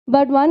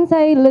But once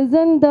I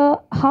listened the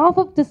half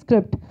of the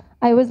script,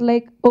 I was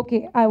like, okay,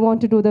 I want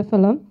to do the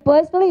film.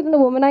 Personally, even a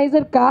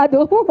womanizer kaadu.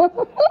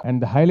 And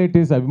the highlight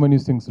is Abhimanyu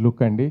Singh's look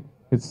అండి.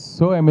 It's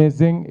so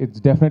amazing. It's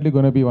definitely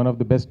going to be one of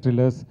the best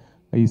thrillers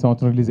ఈ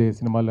సంవత్సరం release అయ్యే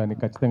సినిమాలు అని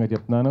ఖచ్చితంగా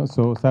చెప్తున్నాను.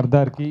 So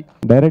సర్దార్కి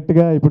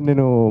డైరెక్ట్గా ఇప్పుడు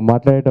నేను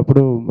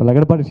మాట్లాడేటప్పుడు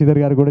లగడపాటి శ్రీధర్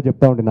గారు కూడా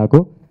చెప్తా ఉంటే నాకు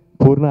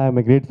పూర్ణ I'm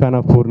a great fan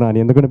of పూర్ణ అని.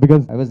 ఎందుకంటే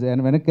బికాజ్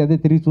వెనక్కి అదే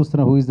తిరిగి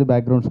చూస్తున్నా who is the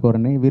background score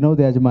అని.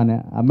 వినోద్ యాజమాన్య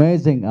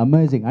అమేజింగ్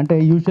అమేజింగ్. అంటే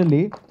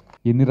యూజువల్లీ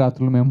ఎన్ని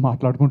రాత్రులు మేము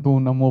మాట్లాడుకుంటూ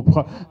ఉన్నాము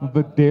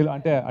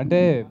అంటే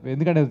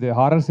ఎందుకంటే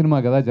హారర్ సినిమా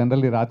కదా,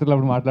 జనరల్లీ రాత్రులు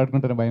అప్పుడు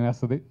మాట్లాడుకుంటే భయం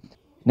వేస్తుంది.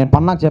 నేను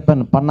పన్నాకు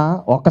చెప్పాను, పన్నా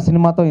ఒక్క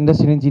సినిమాతో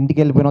ఇండస్ట్రీ నుంచి ఇంటికి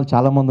వెళ్ళిపోయిన వాళ్ళు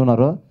చాలామంది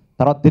ఉన్నారు,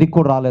 తర్వాత తిరిగి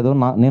కూడా రాలేదు.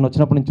 నేను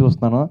వచ్చినప్పటి నుంచి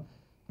చూస్తున్నాను.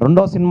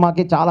 రెండో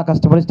సినిమాకి చాలా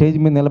కష్టపడి స్టేజ్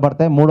మీద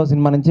నిలబడితే మూడో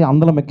సినిమా నుంచి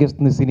అందులో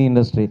మెక్కిస్తుంది సినీ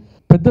ఇండస్ట్రీ.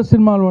 పెద్ద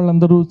సినిమాల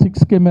వాళ్ళందరూ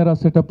 6 కెమెరా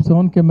సెటప్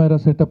 7 కెమెరా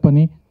సెటప్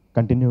అని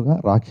కంటిన్యూగా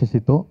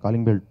రాక్షసితో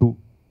కాలింగ్ బెల్ 2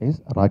 ఇస్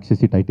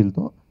రాక్షసి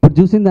టైటిల్తో ఇప్పుడు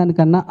చూసిన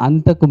దానికన్నా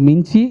అంతకు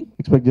మించి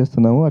ఎక్స్పెక్ట్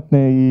చేస్తున్నాము.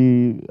 అట్నే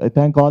I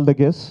thank all the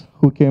guests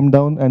who came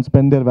down and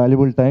spend there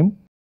valuable time.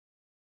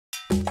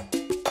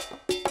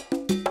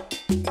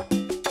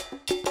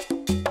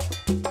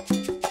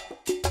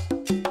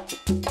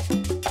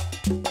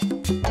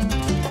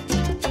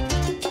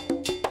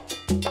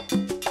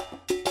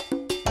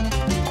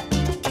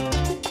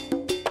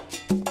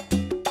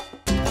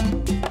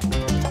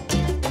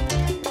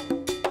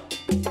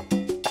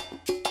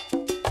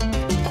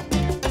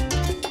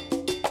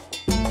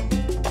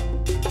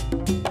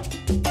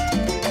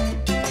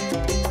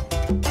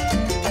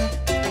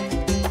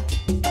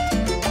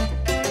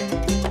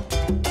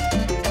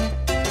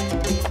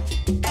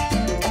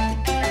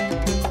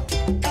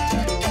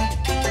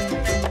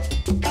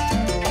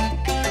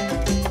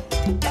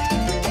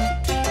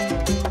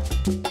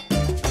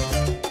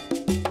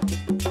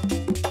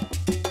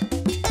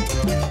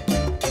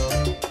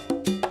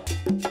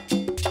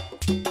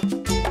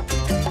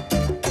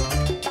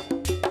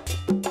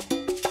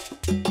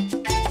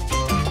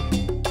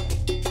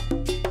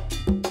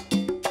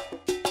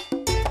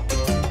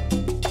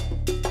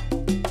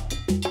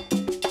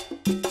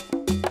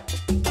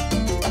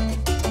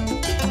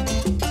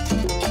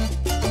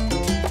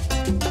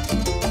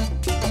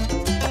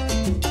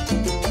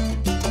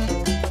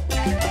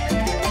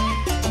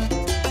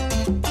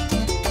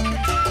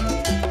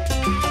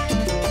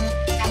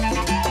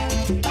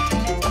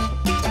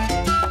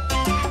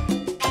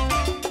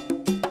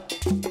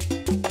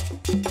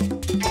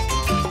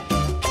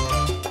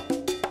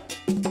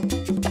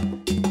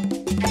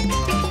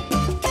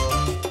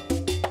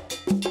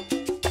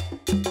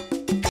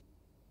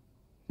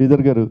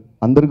 Sridhar గారు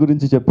అందరి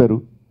గురించి చెప్పారు,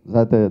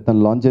 అయితే తను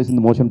లాంచ్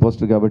చేసింది మోషన్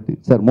పోస్టర్ కాబట్టి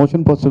సార్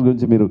మోషన్ పోస్టర్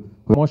గురించి మీరు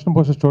మోషన్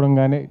పోస్టర్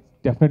చూడంగానే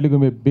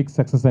డెఫినెట్లీ బిగ్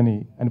సక్సెస్ అని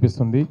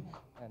అనిపిస్తుంది.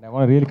 And I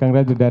want really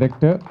congratulate the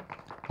director.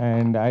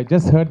 And I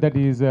just heard that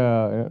is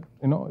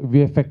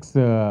VFX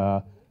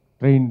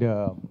trained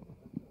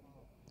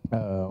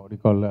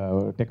call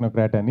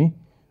technocrat అని.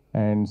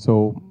 అండ్ సో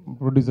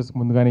ప్రొడ్యూసర్స్కి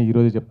ముందుగానే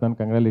ఈరోజు చెప్తాను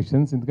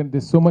కంగ్రాచులేషన్స్, ఎందుకంటే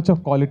this so much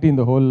of quality in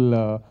the whole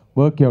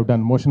work you have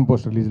done motion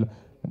poster రిలీజ్లో.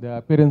 The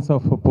appearance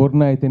of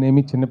పూర్ణ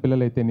అయితేనేమి,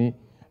 చిన్నపిల్లలు అయితేనే.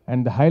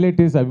 And the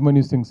highlight is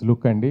Abhimanyu sings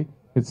look అండి.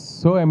 It's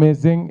so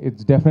amazing.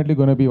 It's definitely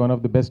gonna be one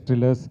of the best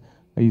thrillers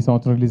ఈ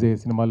సంవత్సరం release అయ్యే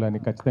సినిమాలు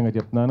అని ఖచ్చితంగా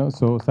చెప్తున్నాను.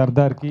 So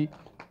సర్దార్కి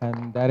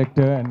and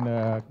director and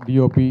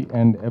DOP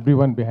and every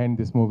one behind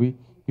this movie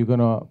you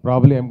gonna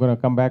probably I'm gonna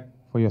come back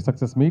for your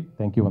success meet.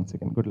 Thank you once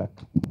again. Good luck.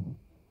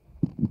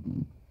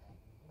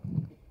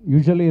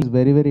 Usually it's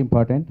very very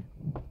important.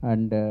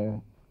 And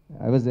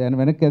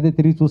వెనక్కి అదే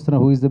తిరిగి చూస్తున్నా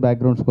who is the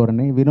background score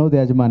అని. వినోద్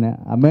యాజమాన్య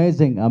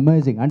amazing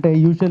amazing. అంటే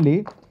usually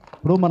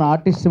ఇప్పుడు మన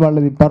artist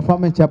వాళ్ళది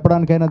పర్ఫార్మెన్స్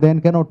చెప్పడానికైనా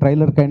దేనికైనా ఒక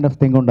ట్రైలర్ కైండ్ ఆఫ్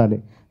థింగ్ ఉండాలి.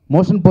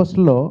 మోషన్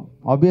పోస్టర్లో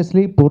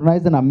obviously Purna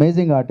is an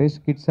అमेजिंग artist,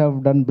 kids have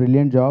done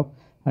brilliant job.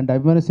 And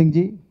Abhimanyu Singh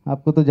ji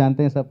आपको तो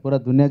जानते हैं, सब पूरा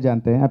दुनिया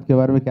जानते हैं, आपके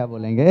बारे में क्या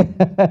बोलेंगे.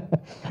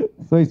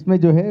 సో इसमें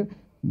जो है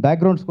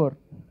बैकग्राउंड स्कोर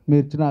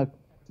మీరు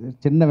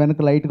చిన్న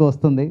వెనక లైట్గా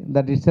వస్తుంది,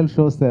 that it self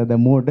shows the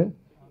mood.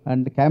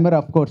 And camera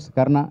off course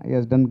Karna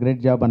has done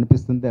great job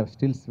అనిపిస్తుంది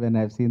stills when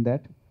I have seen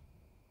that.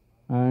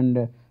 And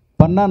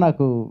పన్నా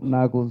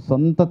నాకు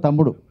సొంత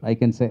తమ్ముడు, I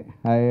can say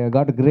I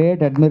got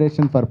great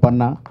admiration for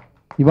పన్నా.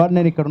 ఇవాళ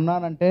నేను ఇక్కడ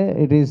ఉన్నానంటే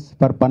it is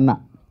for Panna.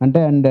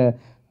 And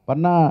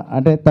పన్నా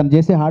అంటే తను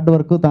చేసే హార్డ్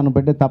వర్క్, తను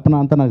పెట్టే తపన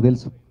అంతా నాకు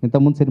తెలుసు.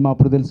 ఇంతకుముందు సినిమా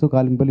అప్పుడు తెలుసు,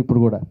 కాలింగ్ బెల్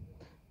ఇప్పుడు కూడా.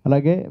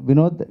 అలాగే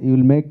Vinod, you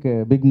will make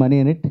big money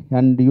in it.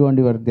 And you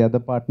and your the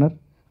other partner,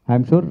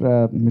 I'm sure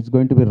it's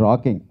going to be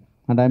rocking.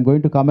 And I'm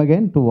going to come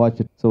again to watch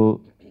it. So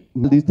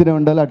తీస్తూనే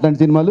ఉండాలి, అట్లాంటి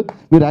సినిమాలు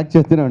మీరు act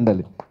చేస్తూనే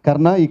ఉండాలి.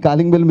 కర్ణ ఈ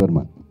calling bell మీరు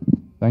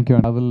thank you.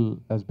 Travel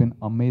Hess bin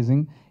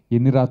amazing.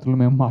 ఎన్ని రాత్రులు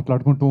మేము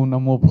మాట్లాడుకుంటూ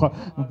ఉన్నాము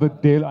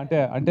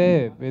అంటే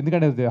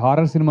ఎందుకంటే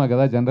హారర్ సినిమా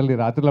కదా, జనరల్లీ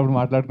రాత్రులు అప్పుడు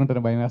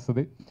మాట్లాడుకుంటే భయం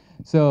వేస్తుంది.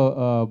 సో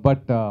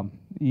బట్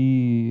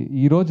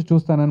ఈరోజు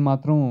చూస్తానని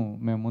మాత్రం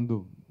మేము ముందు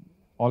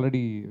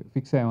ఆల్రెడీ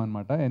ఫిక్స్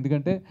అయ్యామన్నమాట.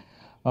 ఎందుకంటే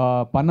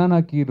పన్నా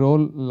నాకు ఈ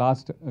role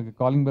last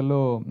calling below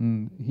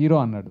hero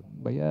అన్నాడు,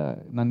 భయ్యా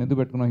నన్ను ఎందుకు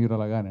పెట్టుకున్నావు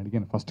హీరోలాగా అని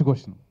అడిగాను ఫస్ట్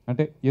క్వశ్చన్.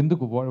 అంటే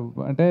ఎందుకు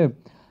అంటే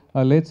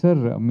లేదు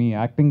సార్ మీ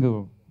యాక్టింగ్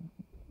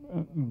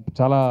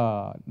చాలా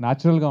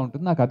న్యాచురల్గా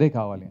ఉంటుంది, నాకు అదే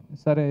కావాలి.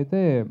 సరే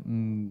అయితే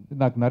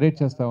నాకు నరేట్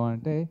చేస్తావా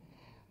అంటే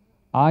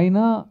ఆయన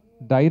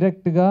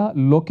డైరెక్ట్గా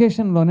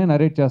లొకేషన్లోనే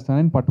నరేట్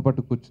చేస్తానని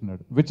పట్టు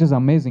కూర్చున్నాడు, విచ్ ఇస్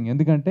అమేజింగ్.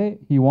 ఎందుకంటే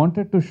he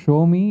wanted to show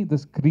me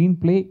the screen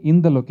play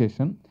in the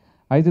location.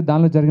 అయితే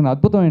దానిలో జరిగిన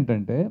అద్భుతం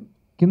ఏంటంటే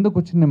కింద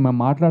కూర్చుని మేము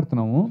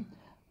మాట్లాడుతున్నాము,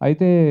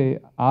 అయితే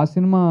ఆ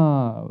సినిమా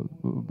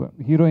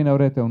హీరోయిన్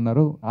ఎవరైతే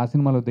ఉన్నారో, ఆ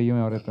సినిమాలో దెయ్యం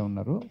ఎవరైతే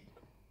ఉన్నారో,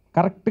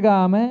 కరెక్ట్గా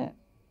ఆమె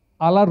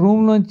అలా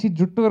రూమ్లోంచి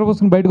జుట్టు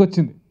విరబోసుకుని బయటకు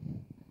వచ్చింది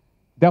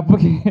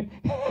దెబ్బకి.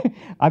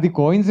 అది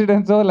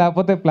కోఇన్సిడెన్సో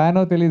లేకపోతే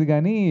ప్లానో తెలియదు,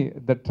 కానీ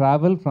the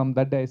travel from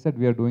that day I said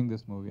we are doing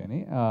this movie అని.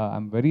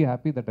 I'm very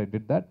happy that I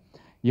did that.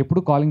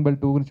 ఎప్పుడు కాలింగ్ బెల్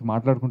 2 గురించి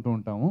మాట్లాడుకుంటూ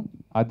ఉంటాము,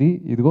 అది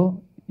ఇదిగో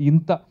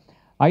ఇంత.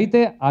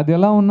 అయితే అది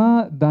ఎలా ఉన్నా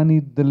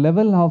the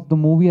level of the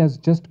movie has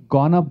just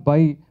gone up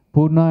by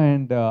Poorna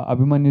and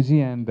Abhimanyu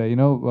and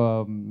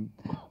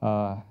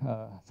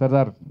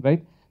Sardar,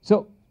 right? So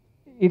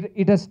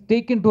it has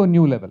taken to a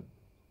new level.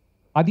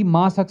 Adi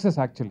ma success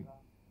actually.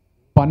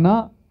 Panna,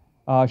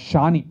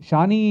 Shani,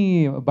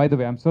 by the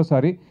way, I'm so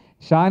sorry.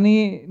 Shani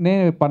ne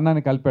Panna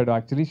ni kalpadu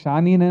actually.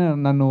 Shani ne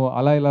nannu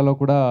ala ilalo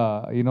kuda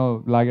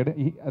lagade.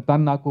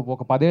 Tanu naku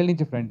oka 10 ఏళ్ల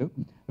నుంచి friend,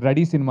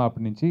 ready cinema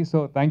అప్పటి నుంచి. So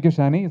thank you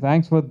Shani,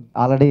 thanks for.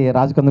 Already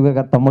Raj Kandukuri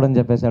గారు తమ్ముడు అని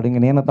చెప్పేశాడు, ఇంక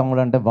నేను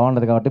తమ్ముడు అంటే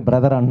బాగుండదు కాబట్టి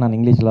బ్రదర్ అంటున్నాను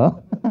ఇంగ్లీష్లో.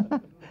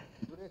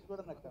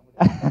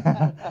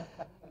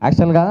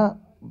 యాక్చువల్గా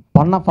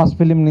పన్నా ఫస్ట్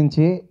ఫిలిం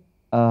నుంచి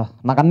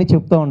నాకు అన్నీ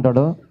చెప్తూ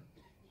ఉంటాడు.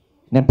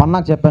 నేను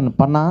పన్నాకు చెప్పాను,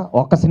 పన్నా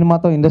ఒక్క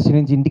సినిమాతో ఇండస్ట్రీ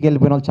నుంచి ఇంటికి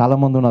వెళ్ళిపోయిన వాళ్ళు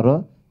చాలామంది ఉన్నారు,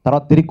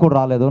 తర్వాత తిరిగి కూడా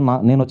రాలేదు.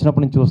 నేను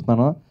వచ్చినప్పటి నుంచి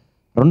చూస్తున్నాను.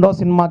 రెండో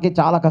సినిమాకి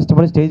చాలా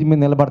కష్టపడి స్టేజ్ మీద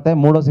నిలబడితే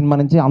మూడో సినిమా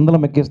నుంచి అందులో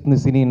మెక్కిస్తుంది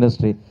సినీ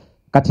ఇండస్ట్రీ.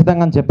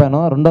 ఖచ్చితంగా అని చెప్పాను.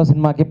 రెండో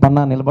సినిమాకి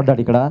పన్నా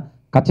నిలబడ్డాడు ఇక్కడ.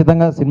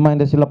 ఖచ్చితంగా సినిమా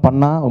ఇండస్ట్రీలో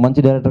పన్నా మంచి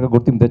డైరెక్టర్గా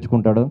గుర్తింపు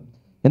తెచ్చుకుంటాడు.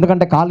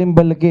 ఎందుకంటే కాలింగ్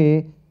బెల్కి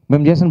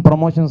మేము చేసిన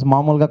ప్రమోషన్స్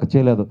మామూలుగా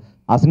చేయలేదు.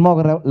 ఆ సినిమా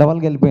ఒక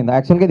లెవెల్కి వెళ్ళిపోయింది.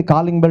 యాక్చువల్గా ఇది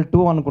కాలింగ్ బెల్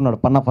 2 అనుకున్నాడు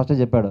పన్నా, ఫస్టే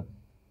చెప్పాడు.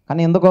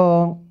 కానీ ఎందుకో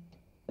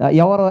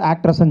ఎవరు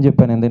యాక్ట్రెస్ అని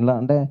చెప్పాను నేను దీనిలో,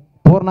 అంటే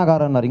పూర్ణ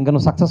గారు అన్నారు. ఇంకా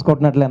నువ్వు సక్సెస్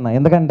కొట్టినట్లే అన్నా,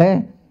 ఎందుకంటే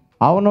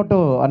అవునట్టు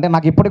అంటే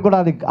నాకు ఇప్పటికి కూడా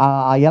అది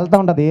వెళ్తూ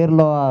ఉంటుంది,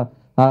 ఎయిర్లో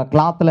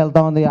క్లాత్లు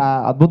వెళ్తూ ఉంది,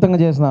 అద్భుతంగా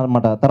చేస్తున్నారు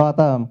అనమాట.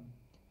 తర్వాత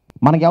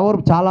మనకి ఎవరు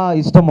చాలా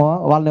ఇష్టమో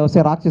వాళ్ళని వస్తే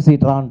రాక్షసి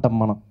రా అంటాం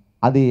మనం,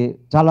 అది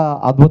చాలా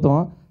అద్భుతం.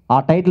 ఆ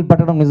టైటిల్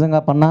పెట్టడం నిజంగా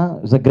పన్నా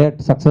it's a great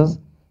success.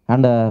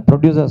 And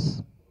producers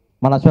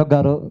మన Ashok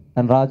garu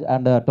and Raj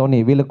and Tony,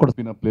 వీళ్ళకి కూడా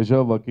been a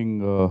pleasure working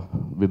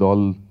with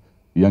all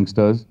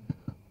youngsters.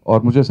 और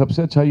मुझे सबसे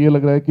अच्छा ये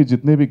लग रहा है कि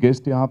जितने भी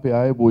गेस्ट यहाँ पे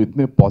आए वो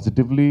इतने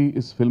पॉजिटिवली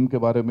इस फिल्म के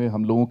बारे में,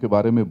 हम लोगों के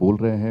बारे में बोल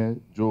रहे हैं,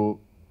 जो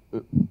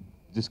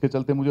जिसके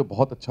चलते मुझे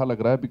बहुत अच्छा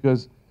लग रहा है, बिकॉज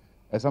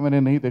ऐसा मैंने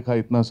नहीं देखा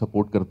इतना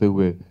सपोर्ट करते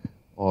हुए.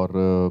 और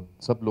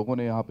सब लोगों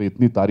ने यहाँ पे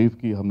इतनी तारीफ़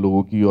की हम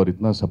लोगों की और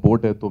इतना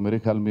सपोर्ट है, तो मेरे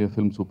ख्याल में ये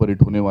फिल्म सुपर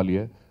हिट होने वाली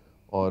है.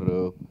 और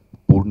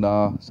पूर्णा,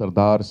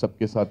 सरदार,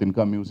 सबके साथ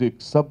इनका म्यूज़िक,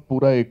 सब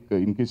पूरा एक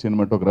इनकी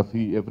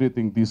cinematography,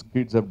 everything, these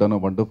kids have done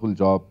a wonderful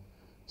job.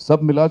 सब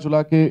मिला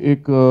जुला के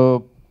एक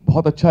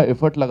बहुत अच्छा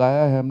एफर्ट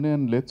लगाया है हमने,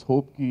 एंड लेट्स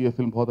होप कि ये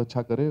फिल्म बहुत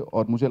अच्छा करे,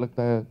 और मुझे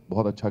लगता है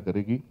बहुत अच्छा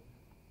करेगी.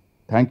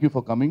 Thank you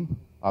for coming.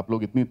 आप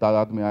लोग इतनी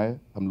तादाद में आए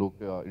हम लोग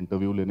का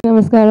इंटरव्यू लेने.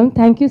 నమస్కారం,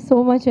 థ్యాంక్ యూ సో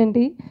మచ్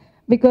అండి.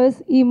 బికాస్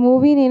ఈ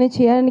మూవీ నేను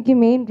చేయడానికి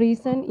మెయిన్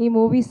రీజన్ ఈ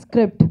మూవీ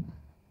స్క్రిప్ట్.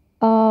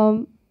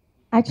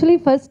 యాక్చువల్లీ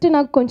ఫస్ట్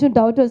నాకు కొంచెం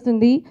డౌట్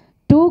వస్తుంది,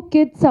 2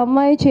 kids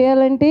అమ్మాయి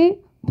చేయాలంటే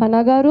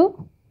పన్నా గారు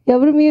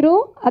ఎవరు మీరు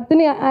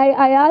అతని.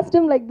 I asked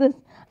him like this,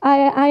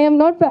 I am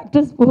not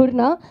actress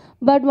Poorna,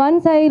 but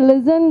once I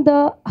listened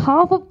the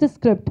half of the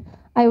script,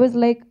 I was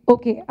like,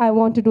 okay, I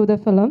want to do the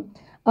film.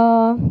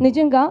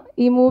 నిజంగా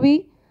ఈ movie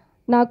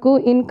నాకు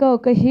ఇంకా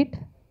ఒక హిట్.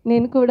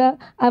 నేను కూడా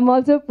I'm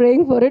also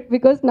praying for it,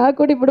 because నాకు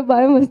కూడా ఇప్పుడు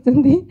భయం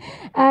వస్తుంది.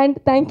 And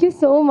thank you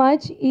so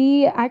much. ఈ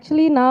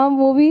యాక్చువల్లీ నా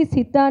మూవీస్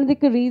హిట్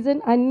అనడానికి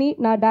రీజన్ అన్ని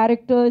నా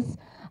డైరెక్టర్స్,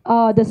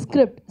 ద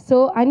స్క్రిప్ట్. సో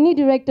అన్ని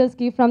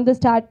డైరెక్టర్స్కి from the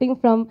starting,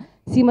 from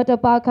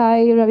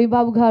Seematapakai,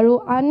 Ravibabu గారు,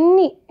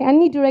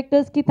 అన్ని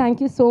డైరెక్టర్స్కి thank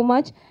you so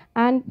much.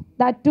 And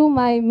that to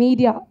my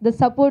media, the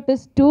support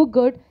is too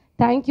good.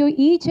 Thank you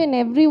each and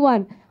every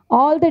one.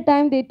 All the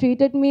time they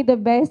treated me the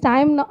best.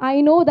 I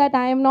know that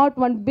I am not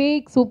one big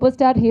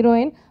superstar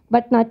heroine,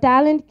 but na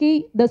talent ki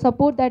the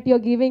support that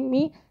you're giving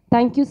me,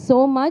 thank you so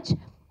much.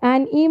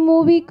 And ee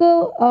movie ko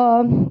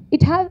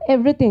it has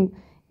everything.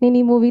 నేను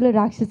ఈ మూవీలో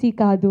రాక్షసి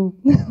కాదు.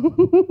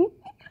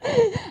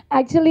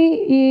 Actually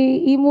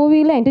ఈ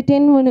మూవీలో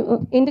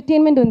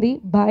entertainment ఉంది,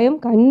 భయం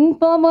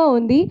కన్ఫర్మ్గా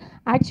ఉంది.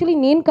 యాక్చువల్లీ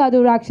నేను కాదు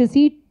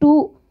రాక్షసి,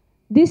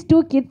 these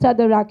two kids are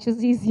the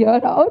Rakshasis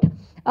here out.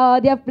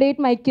 They have played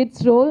my kids'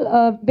 role.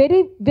 Very,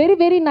 very,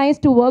 very nice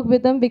to work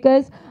with them,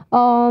 because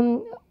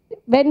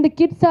when the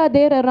kids are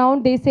there around,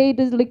 they say it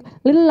is like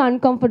little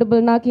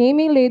uncomfortable. Naku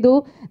emi ledu.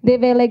 They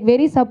were like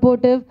very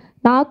supportive.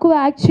 Naku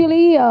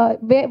actually,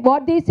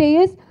 what they say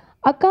is,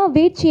 akka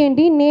wait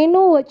cheyandi,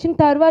 nenu vachin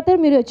tarvata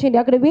meeru vachandi,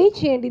 akkada wait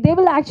cheyandi. They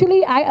will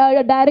actually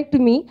direct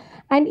me,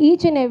 and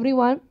each and every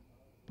one.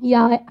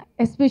 Yeah,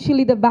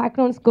 especially the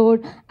background score,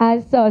 as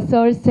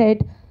sir said,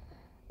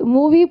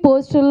 movie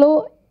poster lo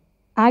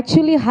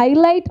actually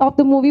highlight of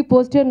the movie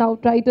poster now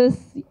writers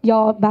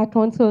your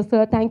background. So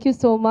sir, thank you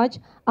so much.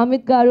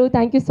 Amit Garu,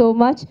 thank you so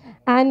much.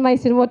 And my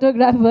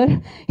cinematographer.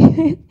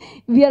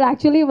 We are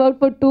actually worked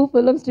for 2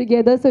 films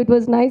together, so it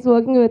was nice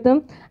working with him.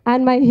 And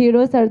my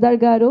hero Sardar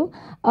Garu,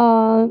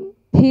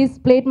 he's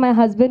played my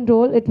husband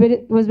role. It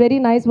was very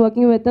nice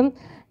working with him.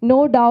 No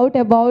doubt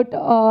about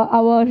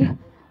our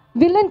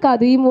villain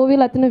కాదు ఈ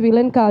మూవీలో అతను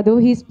villain కాదు.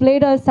 He's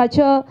played such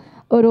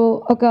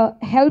ఒక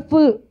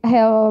helpful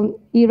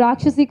ఈ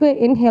రాక్షసికి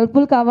ఏం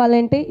helpful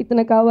కావాలంటే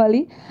ఇతను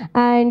కావాలి.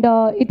 And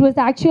it was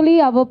actually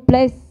hour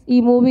plus ఈ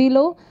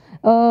మూవీలో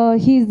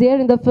he's there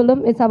in the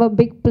film. It's our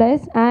big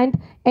plus. And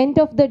end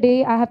of the day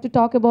I have to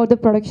talk about the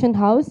production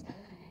house.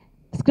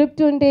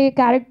 Script ఉంటే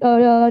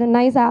character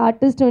nice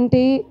artist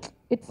ఉంటే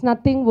it's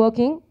nothing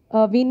working.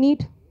 We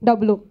need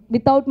డబ్బులు.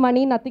 Without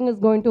money nothing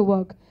is going to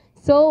work.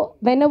 So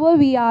whenever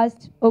we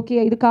asked, okay,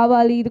 ఇది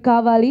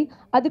కావాలి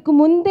అదుకు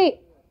ముందే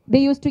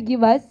they used to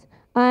give us.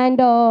 And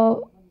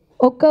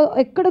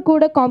ఎక్కడ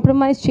కూడా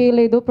compromise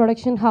చేయలేదు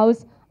production house.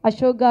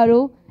 Ashok garu,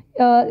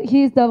 he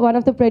is the one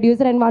of the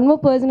producer, and one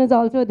more person is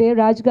also there,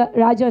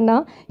 Raj Anna.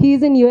 He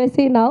is in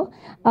USA now.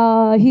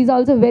 He is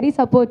also very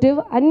supportive.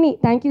 Anni,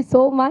 thank you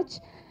so much.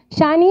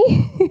 Shani,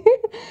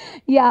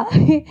 yeah,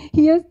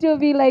 he used to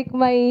be like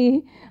my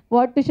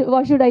what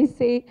should I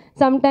say,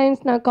 sometimes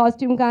నా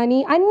costume కానీ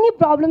అన్ని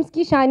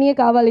ప్రాబ్లమ్స్కి షానీయే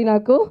కావాలి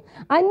నాకు.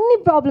 అన్ని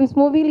problems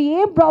మూవీలో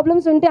ఏ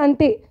problems ఉంటే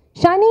అంతే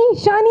షానీ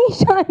షానీ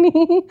షానీ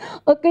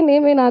ఒక్క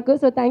నేమే నాకు.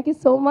 So thank you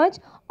so much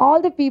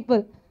all the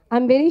people.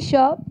 I'm very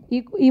sure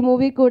ఈ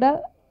మూవీ కూడా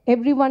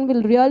everyone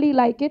will really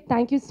like it.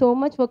 Thank you so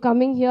much for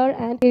coming here.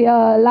 And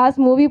last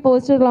movie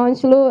poster launch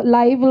lo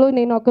live lo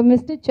nenu oka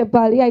mistake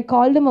cheppali. I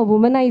called him a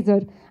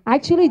womanizer.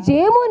 Actually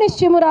Jemo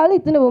Nishimurali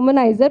itna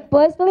womanizer.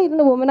 Personally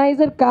itna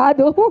womanizer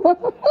kaadu.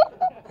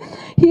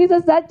 He's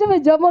such a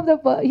gem of the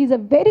he's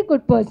a very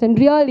good person,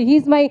 really.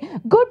 He's my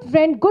good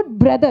friend, good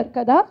brother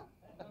kada.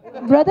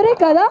 Brother e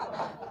kada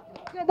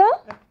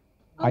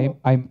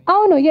I'm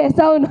అవును yes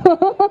అవును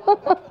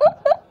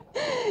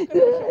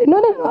no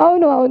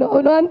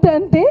అవును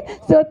అంతే.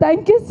 So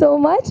thank you so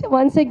much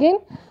once again.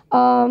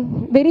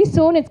 Very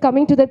soon it's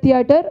coming to the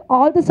theater.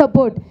 All the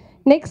support.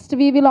 Next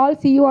we will all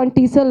see you on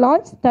teaser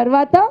launch.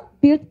 Tarvata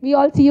we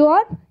all see you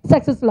on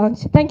success launch.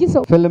 Thank you so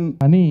much. Film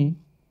అని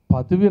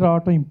పదవి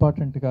రావటం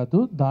important కాదు.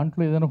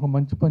 దాంట్లో ఏదైనా ఒక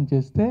మంచి పని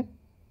చేస్తే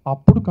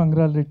అప్పుడు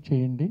కంగ్రాచులేట్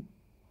చేయండి.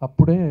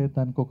 అప్పుడే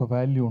దానికి ఒక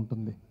వాల్యూ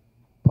ఉంటుంది.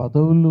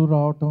 పదవులు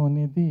రావటం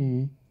అనేది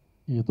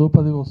ఏదో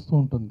పదవి వస్తూ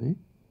ఉంటుంది,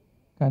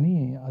 కానీ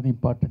అది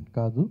ఇంపార్టెంట్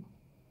కాదు.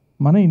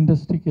 మన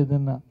ఇండస్ట్రీకి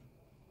ఏదైనా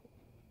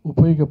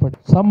ఉపయోగపడే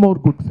some more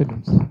good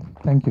films.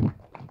 Thank you.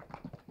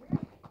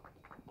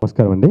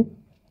 నమస్కారం అండి.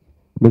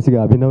 బేసిక్గా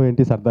అభినవ్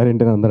ఏంటి సర్దార్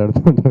ఏంటి అని అందరూ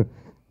అడుగుతుంటారు.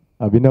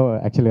 అభినవ్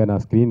యాక్చువల్గా నా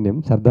screen name,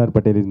 Sardar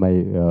Patel is my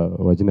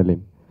original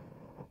name.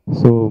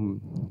 So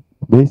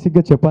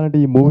బేసిక్గా చెప్పాలంటే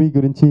ఈ మూవీ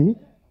గురించి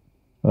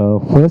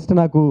ఫస్ట్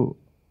నాకు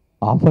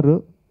ఆఫర్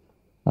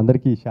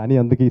అందరికీ షానీ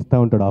అందుకే ఇస్తూ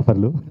ఉంటాడు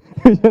ఆఫర్లు.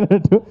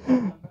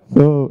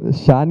 సో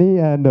షానీ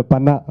అండ్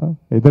పన్నా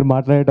ఇద్దరు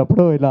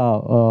మాట్లాడేటప్పుడు ఇలా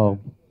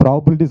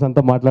ప్రాబిలిటీస్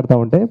అంతా మాట్లాడుతూ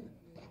ఉంటే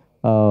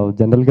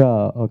జనరల్గా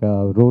ఒక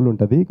రోల్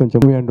ఉంటుంది కొంచెం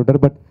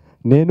అంటుంటారు. బట్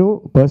నేను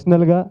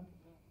పర్సనల్గా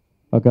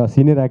ఒక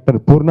సీనియర్ యాక్టర్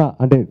పూర్ణ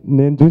అంటే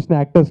నేను చూసిన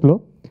యాక్టర్స్లో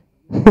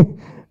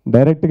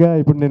డైరెక్ట్గా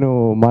ఇప్పుడు నేను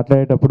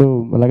మాట్లాడేటప్పుడు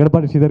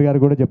లగడపాటి శ్రీధర్ గారు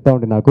కూడా చెప్తా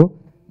ఉంటే నాకు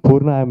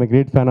పూర్ణ I'm a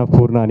great fan of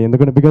పూర్ణ అని.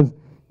 ఎందుకంటే because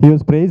he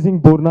was praising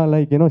Poorna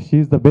like,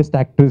 she's the best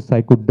actress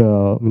I could,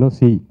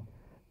 see.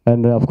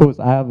 And of course,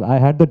 I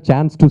had the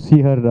chance to see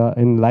her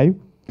in live.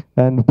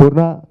 And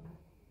Poorna,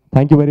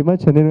 thank you very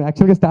much. And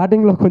actually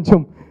starting lo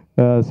koncham,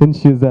 since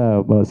she's a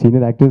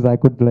senior actress, I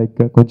could like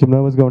koncham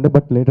nervous ga unde,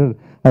 but later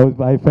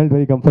I felt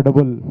very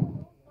comfortable.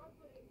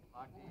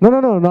 No,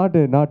 not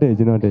age,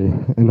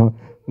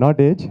 not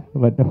age,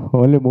 but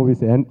only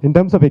movies. And in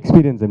terms of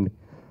experience,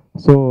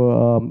 so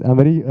I'm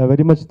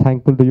very much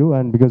thankful to you,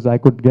 and because I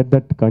could get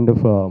that kind of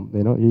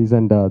ease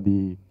and the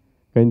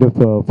kind of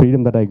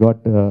freedom that I got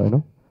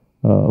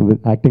with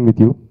acting with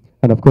you.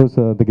 And of course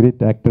the great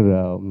actor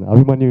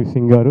Abhimanyu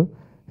Singh garu,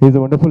 he is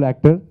a wonderful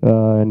actor,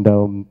 and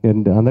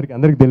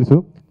andariki telusu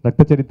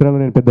Rakta Charitra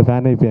nenu pedda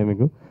fan ayipaya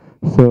meeku.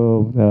 So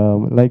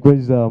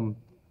likewise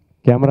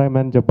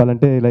cameraman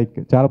cheppalante like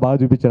chaala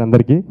baga chupicharu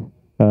andariki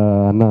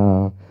anna.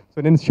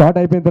 So నేను short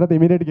అయిపోయిన తర్వాత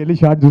ఇమీడియట్గా వెళ్ళి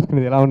short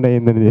చూసుకునేది ఎలా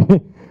ఉండేది.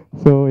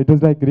 So it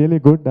was like really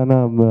good అన్న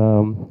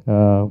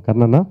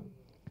కర్ణన్న.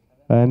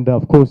 And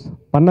of course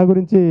పన్నా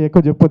గురించి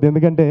ఎక్కువ చెప్పొద్దు,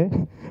 ఎందుకంటే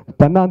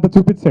పన్నా అంతా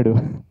చూపించాడు.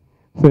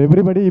 సో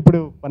ఎవ్రీబడి ఇప్పుడు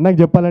పన్నాకి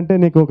చెప్పాలంటే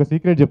నీకు ఒక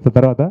సీక్రెట్ చెప్తా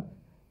తర్వాత.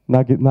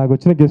 నాకు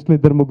వచ్చిన గెస్ట్లు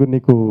 2-3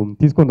 నీకు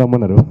తీసుకొని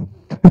రమ్మన్నారు.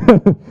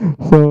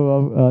 సో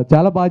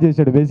చాలా బాగా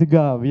చేశాడు.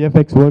 బేసిక్గా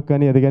విఎఫ్ఎక్స్ వర్క్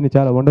కానీ అది కానీ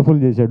చాలా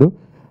వండర్ఫుల్ చేశాడు.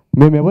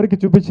 మేము ఎవరికి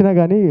చూపించినా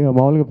కానీ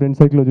మామూలుగా ఫ్రెండ్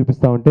సర్కిల్లో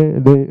చూపిస్తూ ఉంటే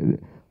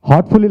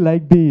heartfully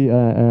like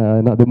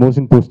the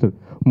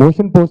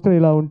motion poster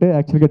ఇలా ఉంటే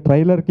యాక్చువల్గా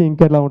ట్రైలర్కి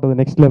ఇంకా ఎలా ఉంటుంది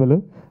next level.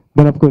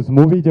 Then of course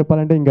movie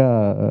చెప్పాలంటే ఇంకా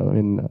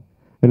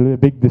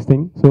big this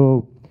thing. So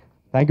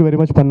thank you very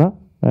much Panna.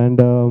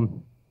 And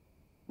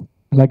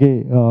అలాగే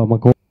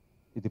మాకు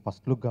ఇది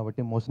ఫస్ట్ లుక్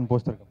కాబట్టి motion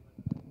poster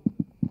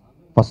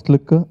first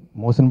look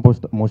motion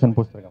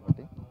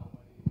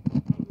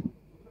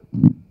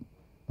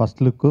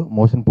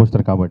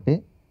poster కాబట్టి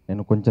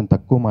నేను కొంచెం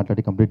తక్కువ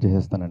మాట్లాడి కంప్లీట్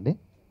చేసేస్తానండి.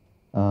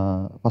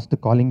 ఫస్ట్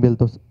కాలింగ్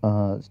బెల్తో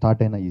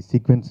స్టార్ట్ అయిన ఈ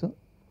సీక్వెన్స్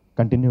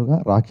కంటిన్యూగా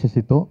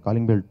రాక్షసితో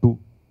కాలింగ్ బెల్ 2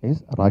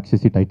 ఈజ్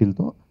రాక్షసి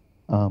టైటిల్తో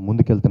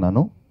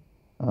ముందుకెళ్తున్నాను.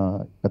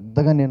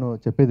 పెద్దగా నేను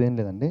చెప్పేది ఏం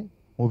లేదండి.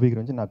 మూవీ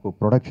గురించి నాకు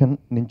ప్రొడక్షన్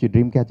నుంచి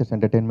డ్రీమ్ క్యాచర్స్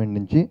ఎంటర్టైన్మెంట్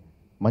నుంచి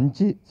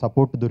మంచి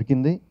సపోర్ట్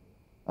దొరికింది.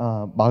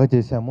 బాగా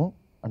చేశాము.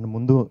 అండ్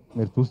ముందు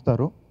మీరు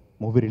చూస్తారు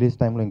మూవీ రిలీజ్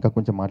టైంలో ఇంకా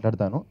కొంచెం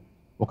మాట్లాడతాను.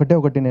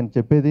 ఒకటి నేను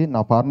చెప్పేది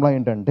నా ఫార్ములా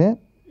ఏంటంటే,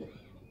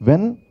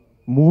 వెన్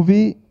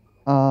మూవీ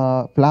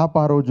ఫ్లాప్,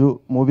 ఆ రోజు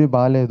మూవీ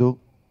బాగాలేదు,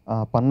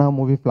 పన్నా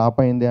మూవీ ఫ్లాప్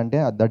అయింది అంటే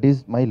that is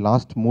my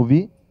last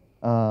movie.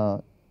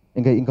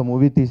 ఇంకా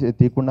మూవీ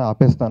తీయకుండా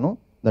ఆపేస్తాను.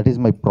 That is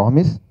my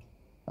promise.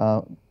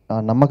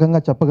 నమ్మకంగా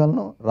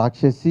చెప్పగలను,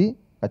 రాక్షసి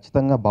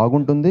ఖచ్చితంగా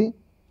బాగుంటుంది,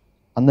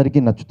 అందరికీ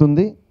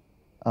నచ్చుతుంది.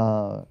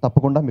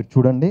 తప్పకుండా మీరు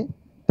చూడండి.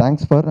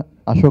 థ్యాంక్స్ ఫర్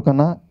అశోక్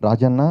అన్న,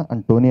 రాజన్న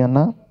అండ్ టోనీ అన్న,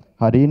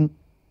 హరీన్,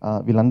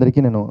 వీళ్ళందరికీ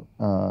నేను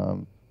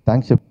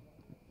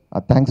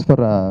thanks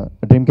for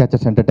dream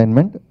catchers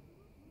entertainment.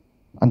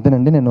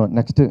 అంతేనండి. నేను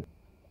నెక్స్ట్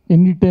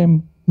ఎనీ టైం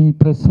మీ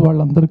ప్రెస్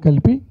వాళ్ళందరూ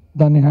కలిపి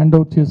దాన్ని హ్యాండ్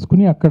అవుట్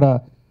చేసుకుని అక్కడ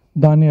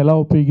దాన్ని ఎలా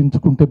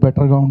ఉపయోగించుకుంటే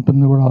బెటర్గా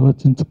ఉంటుందో కూడా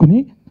ఆలోచించుకుని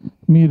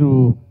మీరు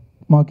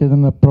మాకు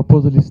ఏదైనా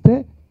ప్రపోజల్ ఇస్తే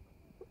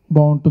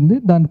బాగుంటుంది.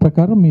 దాని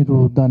ప్రకారం మీరు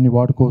దాన్ని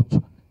వాడుకోవచ్చు.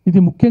 ఇది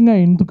ముఖ్యంగా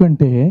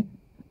ఎందుకంటే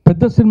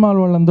పెద్ద సినిమాల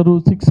వాళ్ళందరూ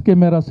 6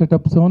 కెమెరా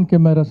సెటప్, 7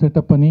 కెమెరా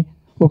సెటప్ అని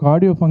ఒక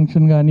ఆడియో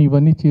ఫంక్షన్ కానీ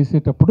ఇవన్నీ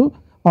చేసేటప్పుడు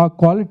ఆ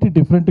క్వాలిటీ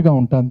డిఫరెంట్గా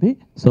ఉంటుంది.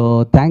 So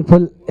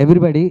thankful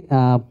everybody,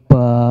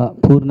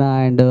 Purna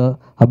and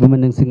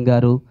Abhimanyu Singh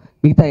గారు,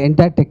 మిగతా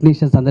ఎంటైర్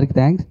టెక్నీషియన్స్ అందరికీ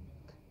థ్యాంక్స్.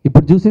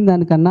 ఇప్పుడు చూసిన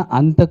దానికన్నా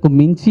అంతకు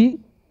మించి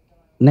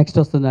నెక్స్ట్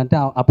వస్తుంది. అంటే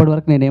అప్పటి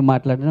వరకు నేనేం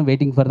మాట్లాడినా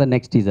waiting for the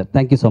next teaser.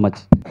 Thank you so much.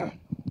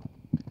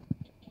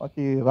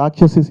 మాకు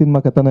రాక్షసి సినిమా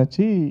కథ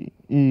నచ్చి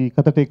ఈ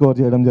కథ టేక్ ఓవర్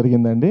చేయడం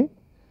జరిగిందండి.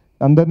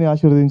 అందరినీ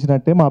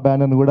ఆశీర్వదించినట్టే మా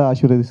బ్యానర్ని కూడా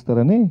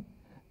ఆశీర్వదిస్తారని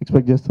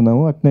ఎక్స్పెక్ట్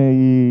చేస్తున్నాము. అట్నే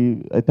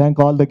I thank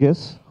all the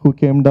guests who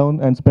came down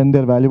and spend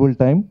there valuable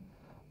time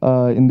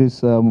in this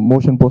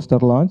motion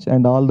poster launch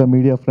and all the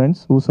media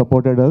friends who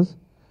supported us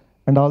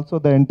and also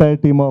the entire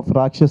team of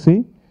Rakshasi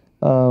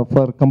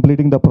for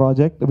completing the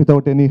project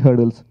without any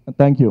hurdles.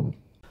 Thank you.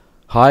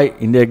 Hi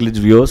India Glitz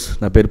viewers,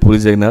 నా పేరు puri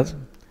Jagannadh.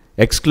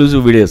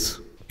 Exclusive videos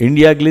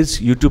India Glitz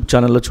YouTube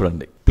ఛానల్లో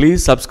చూడండి. Please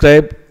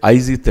subscribe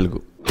IG Telugu.